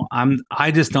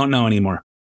 I just don't know anymore.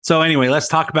 So anyway,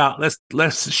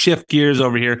 let's shift gears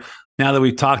over here. Now that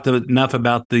we've talked enough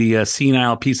about the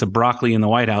senile piece of broccoli in the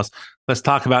White House, let's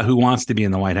talk about who wants to be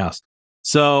in the White House.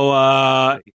 So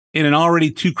in an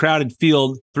already too crowded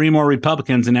field, 3 more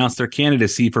Republicans announced their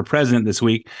candidacy for president this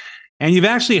week. And you've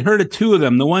actually heard of 2 of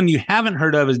them. The one you haven't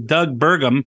heard of is Doug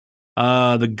Burgum,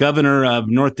 the governor of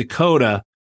North Dakota.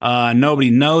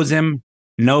 Nobody knows him.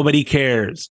 Nobody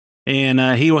cares. And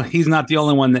he's not the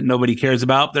only one that nobody cares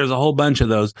about. There's a whole bunch of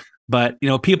those. But,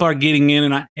 people are getting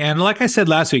in. And like I said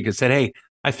last week, I said, hey,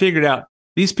 I figured out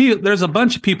these people. There's a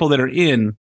bunch of people that are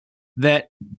in that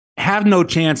have no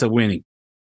chance of winning.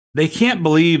 They can't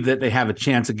believe that they have a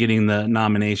chance of getting the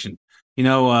nomination.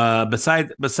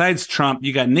 Besides Trump,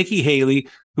 you got Nikki Haley,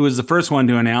 who was the first one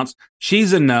to announce.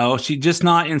 She's a no. She's just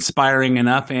not inspiring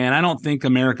enough. And I don't think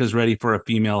America's ready for a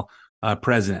female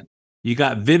president. You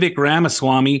got Vivek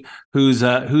Ramaswamy, who's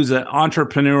an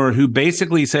entrepreneur who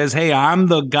basically says, hey, I'm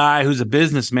the guy who's a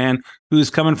businessman who's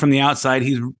coming from the outside.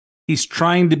 He's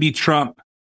trying to be Trump,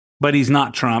 but he's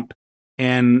not Trump.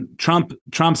 And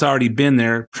Trump's already been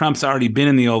there. Trump's already been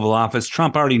in the Oval Office.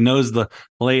 Trump already knows the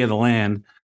lay of the land.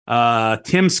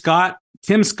 Tim Scott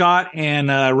and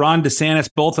Ron DeSantis,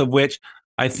 both of which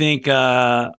I think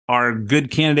are good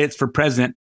candidates for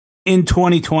president in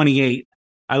 2028.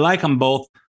 I like them both,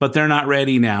 but they're not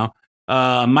ready now.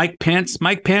 Mike Pence,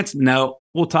 no,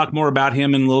 we'll talk more about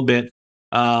him in a little bit.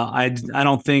 I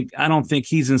don't think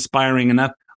he's inspiring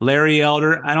enough. Larry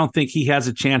Elder, I don't think he has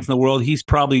a chance in the world.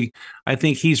 I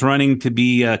think he's running to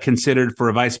be considered for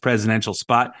a vice presidential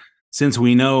spot, since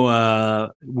we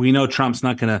know Trump's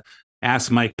not going to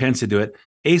ask Mike Pence to do it.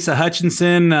 Asa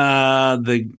Hutchinson,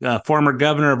 the former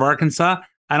governor of Arkansas,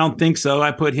 I don't think so.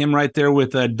 I put him right there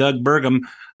with Doug Burgum.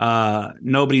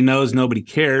 Nobody knows, nobody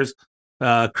cares.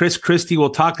 Chris Christie,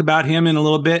 we'll talk about him in a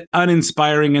little bit.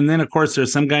 Uninspiring. And then, of course,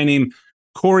 there's some guy named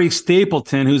Corey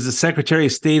Stapleton, who's the Secretary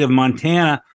of State of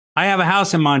Montana. I have a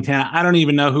house in Montana. I don't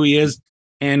even know who he is.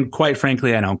 And quite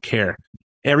frankly, I don't care.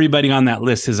 Everybody on that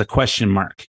list is a question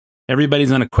mark.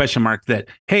 Everybody's on a question mark that,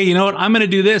 hey, you know what? I'm going to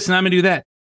do this and I'm going to do that.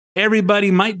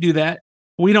 Everybody might do that.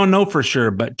 We don't know for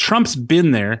sure, but Trump's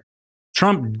been there.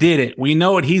 Trump did it. We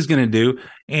know what he's going to do.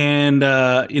 And,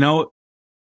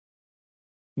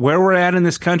 where we're at in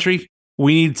this country,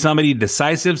 we need somebody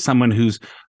decisive, someone who's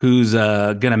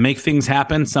going to make things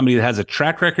happen, somebody that has a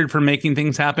track record for making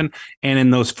things happen. And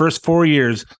in those first 4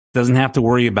 years, doesn't have to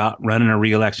worry about running a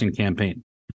re-election campaign.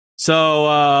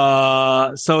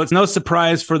 So it's no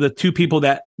surprise for the 2 people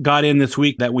that got in this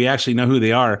week that we actually know who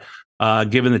they are,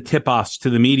 given the tip-offs to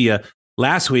the media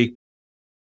last week.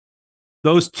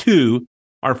 Those 2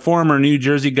 are former New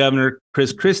Jersey Governor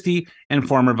Chris Christie and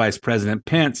former Vice President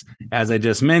Pence, as I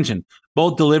just mentioned.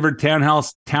 Both delivered town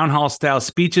hall style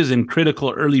speeches in critical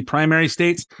early primary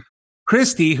states.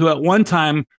 Christie, who at one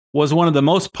time was one of the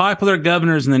most popular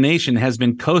governors in the nation, has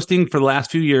been coasting for the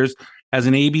last few years as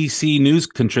an ABC News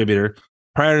contributor.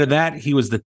 Prior to that, he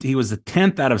was the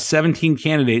 10th out of 17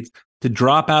 candidates to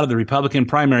drop out of the Republican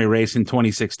primary race in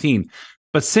 2016.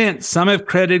 But since some have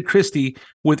credited Christie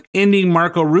with ending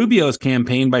Marco Rubio's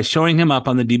campaign by showing him up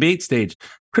on the debate stage,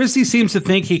 Christie seems to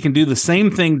think he can do the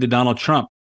same thing to Donald Trump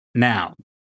now.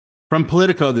 From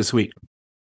Politico this week,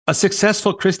 a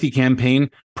successful Christie campaign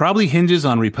probably hinges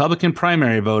on Republican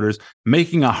primary voters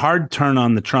making a hard turn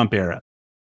on the Trump era.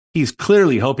 He's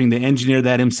clearly hoping to engineer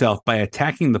that himself by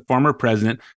attacking the former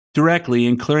president directly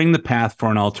and clearing the path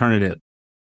for an alternative.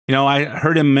 You know, I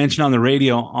heard him mention on the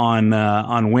radio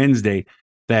on Wednesday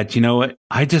that,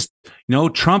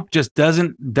 Trump just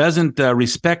doesn't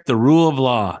respect the rule of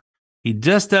law. He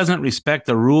just doesn't respect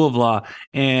the rule of law.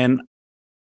 And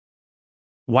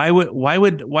why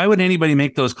would anybody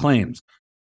make those claims?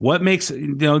 What makes,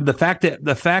 the fact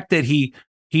that he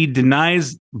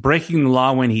denies breaking the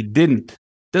law when he didn't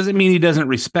doesn't mean he doesn't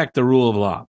respect the rule of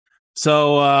law.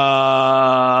 So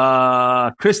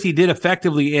Christie did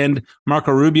effectively end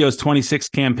Marco Rubio's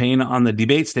 26th campaign on the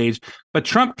debate stage, but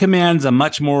Trump commands a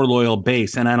much more loyal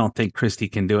base, and I don't think Christie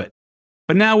can do it.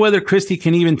 But now whether Christie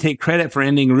can even take credit for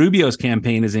ending Rubio's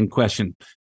campaign is in question.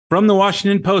 From the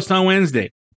Washington Post on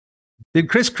Wednesday, did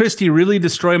Chris Christie really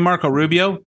destroy Marco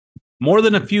Rubio? More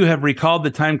than a few have recalled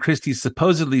the time Christie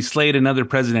supposedly slayed another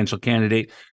presidential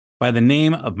candidate by the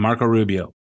name of Marco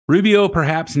Rubio. Rubio,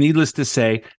 perhaps needless to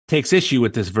say, takes issue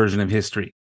with this version of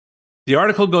history. The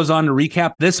article goes on to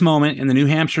recap this moment in the New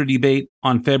Hampshire debate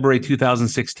on February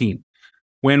 2016,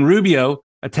 when Rubio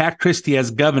attacked Christie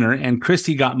as governor, and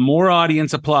Christie got more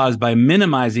audience applause by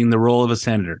minimizing the role of a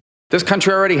senator. This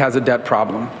country already has a debt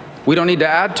problem. We don't need to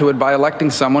add to it by electing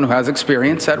someone who has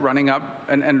experience at running up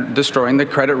and destroying the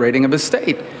credit rating of his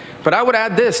state. But I would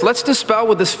add this: let's dispel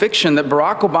with this fiction that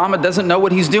Barack Obama doesn't know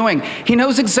what he's doing. He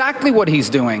knows exactly what he's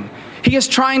doing. He is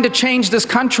trying to change this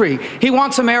country. He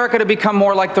wants America to become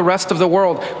more like the rest of the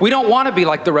world. We don't want to be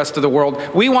like the rest of the world.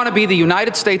 We want to be the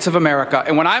United States of America.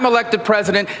 And when I'm elected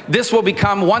president, this will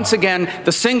become once again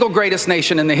the single greatest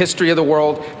nation in the history of the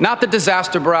world, not the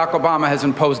disaster Barack Obama has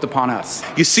imposed upon us.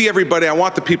 You see, everybody, I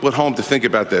want the people at home to think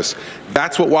about this.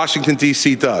 That's what Washington,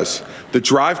 D.C. does. The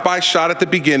drive-by shot at the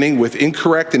beginning with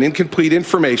incorrect and incomplete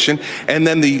information, and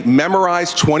then the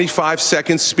memorized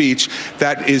 25-second speech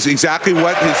that is exactly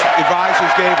what his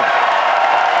advisors gave him.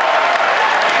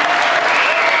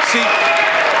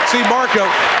 See,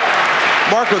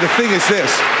 Marco, the thing is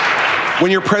this.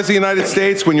 When you're president of the United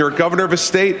States, when you're a governor of a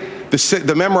state,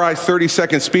 the memorized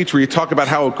 30-second speech where you talk about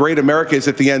how great America is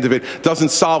at the end of it doesn't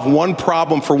solve one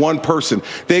problem for one person.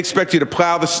 They expect you to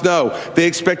plow the snow. They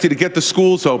expect you to get the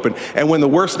schools open. And when the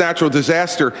worst natural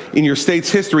disaster in your state's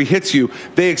history hits you,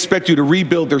 they expect you to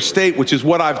rebuild their state, which is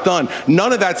what I've done.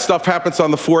 None of that stuff happens on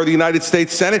the floor of the United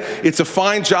States Senate. It's a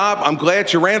fine job. I'm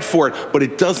glad you ran for it, but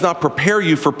it does not prepare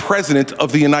you for president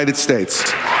of the United States.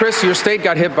 Chris, your state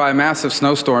got hit by a massive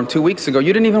snowstorm 2 weeks ago.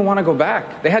 You didn't even want to go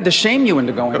back. They had to shame you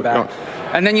into going back.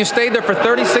 And then you stayed there for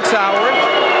 36 hours,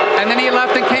 and then he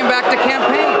left and came back to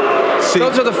campaign. See,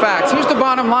 those are the facts. Here's the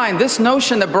bottom line. This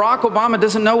notion that Barack Obama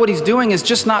doesn't know what he's doing is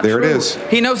just not true. There it is.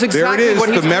 He knows exactly there it is, what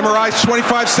he's the memorized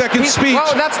 25-second speech.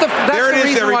 Well, that's the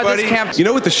reason everybody. why this campaign... You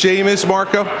know what the shame is,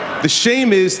 Marco? The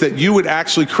shame is that you would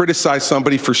actually criticize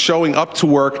somebody for showing up to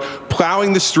work,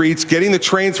 plowing the streets, getting the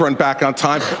trains run back on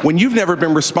time, when you've never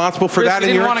been responsible for that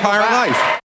in your entire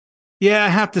life. Yeah, I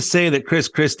have to say that Chris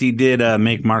Christie did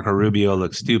make Marco Rubio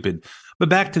look stupid. But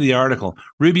back to the article.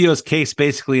 Rubio's case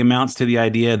basically amounts to the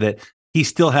idea that he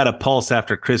still had a pulse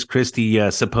after Chris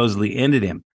Christie supposedly ended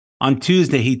him. On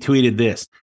Tuesday, he tweeted this: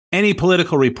 "Any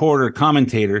political reporter or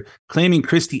commentator claiming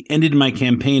Christie ended my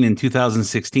campaign in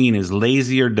 2016 is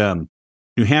lazy or dumb.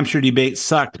 New Hampshire debate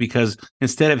sucked because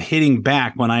instead of hitting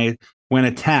back when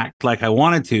attacked like I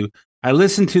wanted to, I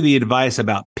listened to the advice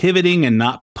about pivoting and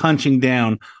not punching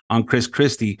down on Chris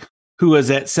Christie, who was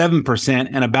at 7%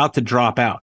 and about to drop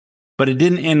out. But it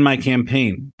didn't end my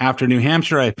campaign. After New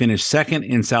Hampshire, I finished second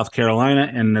in South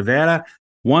Carolina and Nevada,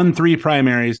 won 3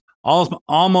 primaries,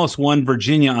 almost won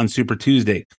Virginia on Super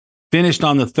Tuesday, finished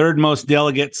on the third most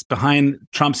delegates behind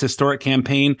Trump's historic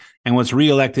campaign, and was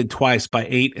reelected twice by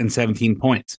 8 and 17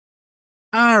 points."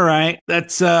 All right,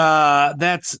 that's a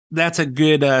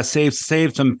good save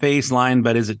some face line,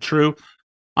 but is it true?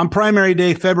 On primary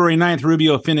day, February 9th,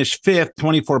 Rubio finished 5th,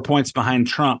 24 points behind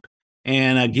Trump.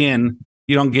 And again,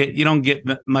 you don't get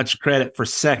much credit for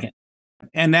second.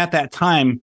 And at that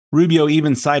time, Rubio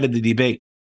even cited the debate.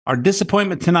 "Our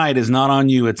disappointment tonight is not on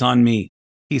you, it's on me."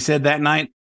 He said that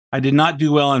night, "I did not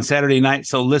do well on Saturday night,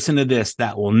 so listen to this.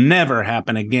 That will never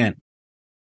happen again."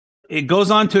 It goes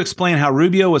on to explain how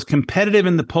Rubio was competitive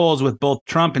in the polls with both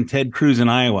Trump and Ted Cruz in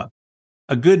Iowa.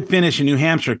 A good finish in New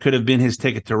Hampshire could have been his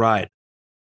ticket to ride.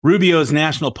 Rubio's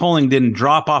national polling didn't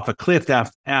drop off a cliff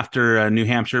after New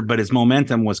Hampshire, but his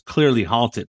momentum was clearly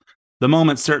halted. The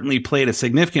moment certainly played a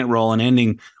significant role in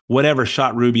ending whatever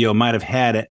shot Rubio might have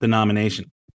had at the nomination.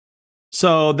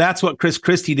 So that's what Chris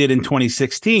Christie did in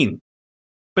 2016.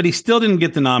 But he still didn't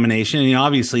get the nomination, and he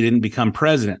obviously didn't become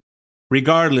president.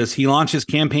 Regardless, he launched his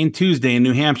campaign Tuesday in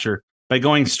New Hampshire by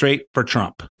going straight for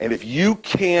Trump. And if you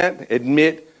can't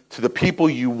admit to the people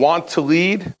you want to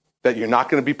lead that you're not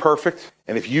going to be perfect,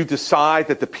 and if you decide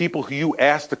that the people who you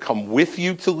ask to come with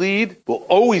you to lead will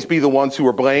always be the ones who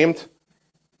are blamed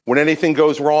when anything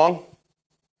goes wrong,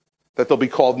 that they'll be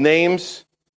called names,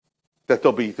 that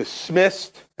they'll be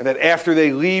dismissed, and that after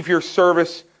they leave your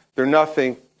service, they're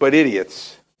nothing but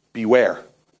idiots, beware.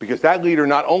 Because that leader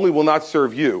not only will not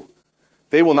serve you,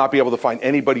 they will not be able to find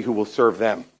anybody who will serve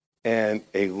them. And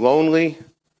a lonely,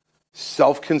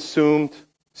 self-consumed,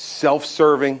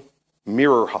 self-serving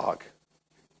mirror hog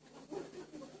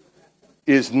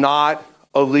is not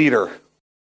a leader.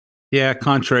 Yeah,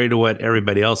 contrary to what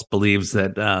everybody else believes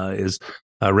that is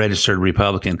a registered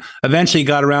Republican. Eventually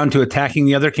got around to attacking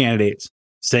the other candidates,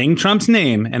 saying Trump's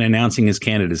name and announcing his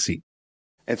candidacy.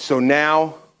 And so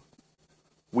now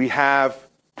we have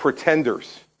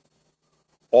pretenders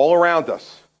all around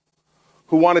us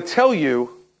who want to tell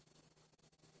you,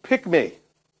 pick me,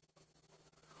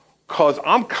 because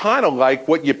I'm kind of like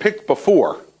what you picked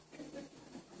before,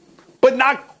 but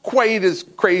not quite as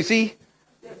crazy.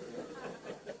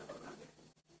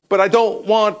 But I don't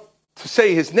want to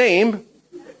say his name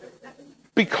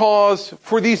because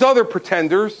for these other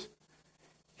pretenders,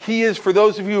 he is, for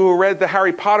those of you who read the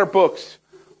Harry Potter books,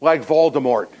 like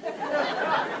Voldemort.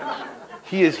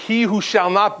 He is he who shall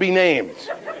not be named.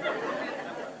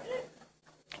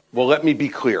 Well, let me be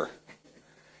clear,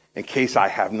 in case I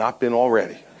have not been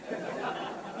already.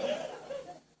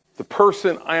 The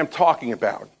person I am talking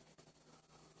about,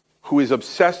 who is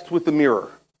obsessed with the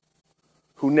mirror,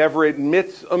 who never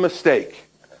admits a mistake,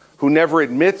 who never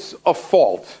admits a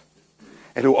fault,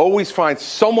 and who always finds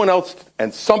someone else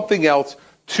and something else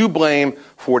to blame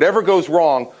for whatever goes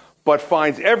wrong, but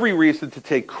finds every reason to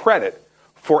take credit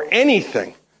for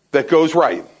anything that goes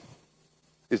right,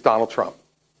 is Donald Trump.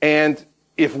 And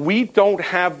if we don't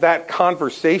have that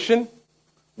conversation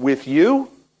with you,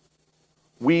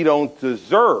 we don't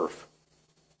deserve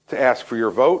to ask for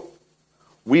your vote.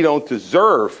 We don't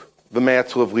deserve the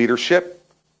mantle of leadership.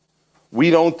 We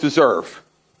don't deserve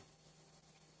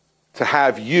to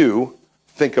have you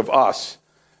think of us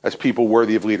as people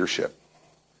worthy of leadership.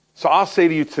 So I'll say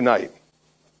to you tonight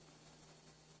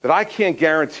that I can't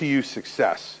guarantee you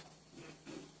success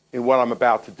in what I'm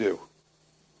about to do.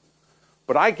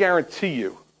 But I guarantee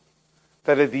you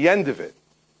that at the end of it,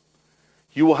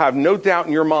 you will have no doubt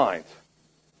in your mind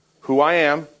who I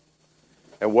am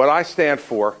and what I stand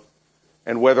for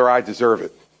and whether I deserve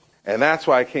it. And that's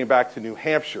why I came back to New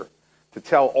Hampshire to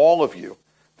tell all of you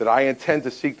that I intend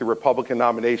to seek the Republican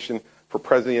nomination for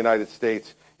President of the United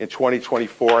States in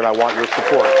 2024, and I want your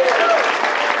support.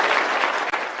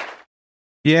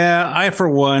 Yeah, I, for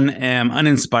one, am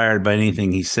uninspired by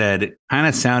anything he said. It kind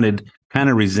of sounded kind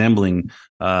of resembling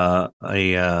a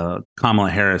Kamala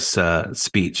Harris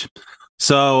speech.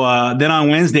 So then on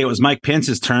Wednesday, it was Mike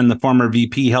Pence's turn. The former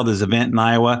VP held his event in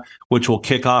Iowa, which will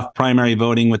kick off primary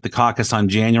voting with the caucus on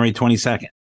January 22nd.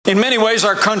 In many ways,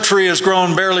 our country has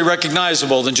grown barely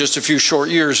recognizable than just a few short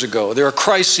years ago. There are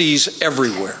crises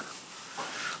everywhere.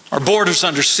 Our border's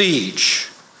under siege.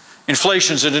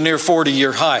 Inflation's at a near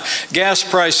 40-year high. Gas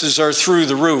prices are through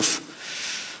the roof.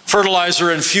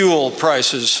 Fertilizer and fuel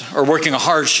prices are working a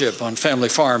hardship on family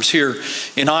farms here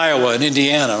in Iowa and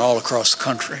Indiana and all across the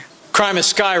country. Crime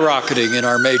is skyrocketing in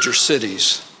our major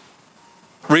cities.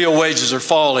 Real wages are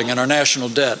falling and our national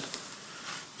debt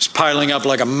is piling up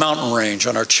like a mountain range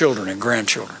on our children and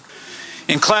grandchildren.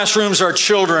 In classrooms, our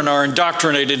children are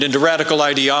indoctrinated into radical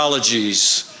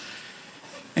ideologies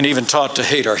and even taught to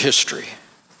hate our history.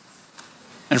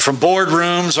 And from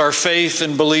boardrooms, our faith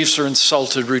and beliefs are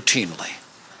insulted routinely,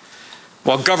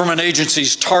 while government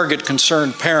agencies target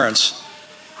concerned parents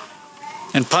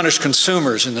and punish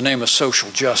consumers in the name of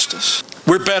social justice.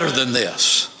 We're better than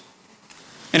this.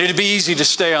 And it'd be easy to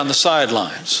stay on the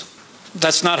sidelines.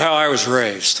 That's not how I was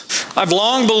raised. I've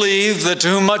long believed that to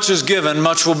whom much is given,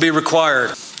 much will be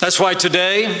required. That's why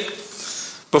today,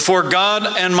 before God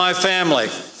and my family,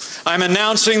 I'm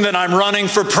announcing that I'm running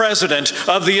for President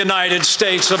of the United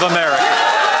States of America.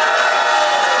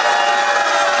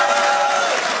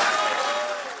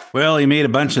 Well, he made a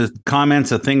bunch of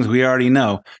comments of things we already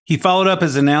know. He followed up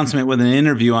his announcement with an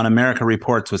interview on America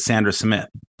Reports with Sandra Smith.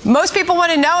 Most people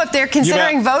want to know if they're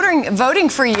considering voting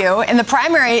for you in the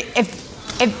primary,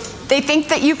 if They think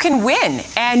that you can win.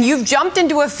 And you've jumped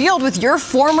into a field with your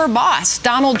former boss,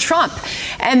 Donald Trump.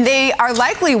 And they are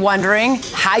likely wondering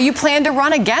how you plan to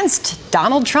run against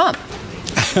Donald Trump.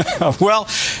 Well,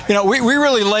 we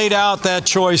really laid out that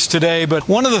choice today, but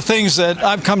one of the things that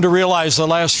I've come to realize the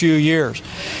last few years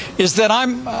is that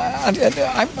I'm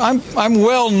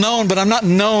well known, but I'm not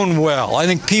known well. I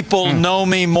think people know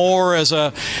me more as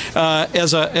a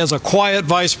quiet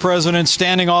vice president,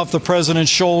 standing off the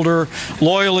president's shoulder,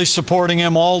 loyally supporting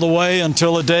him all the way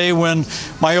until a day when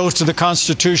my oath to the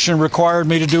Constitution required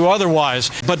me to do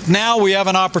otherwise. But now we have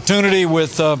an opportunity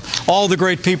with all the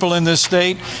great people in this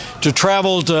state to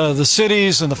travel to the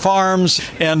cities and the farms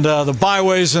and the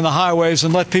byways and the highways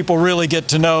and let people really get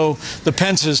to know the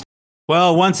Pences.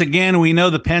 Well, once again, we know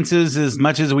the Pences as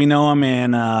much as we know them,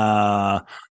 and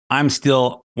I'm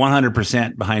still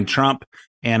 100% behind Trump,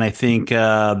 and I think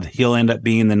he'll end up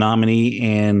being the nominee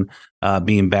and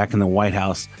being back in the White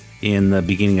House in the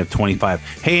beginning of 25.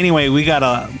 Hey, anyway, we got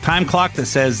a time clock that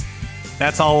says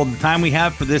that's all the time we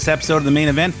have for this episode of The Main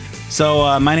Event.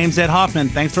 So my name's Ed Hoffman.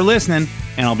 Thanks for listening,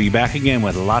 and I'll be back again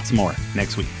with lots more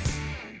next week.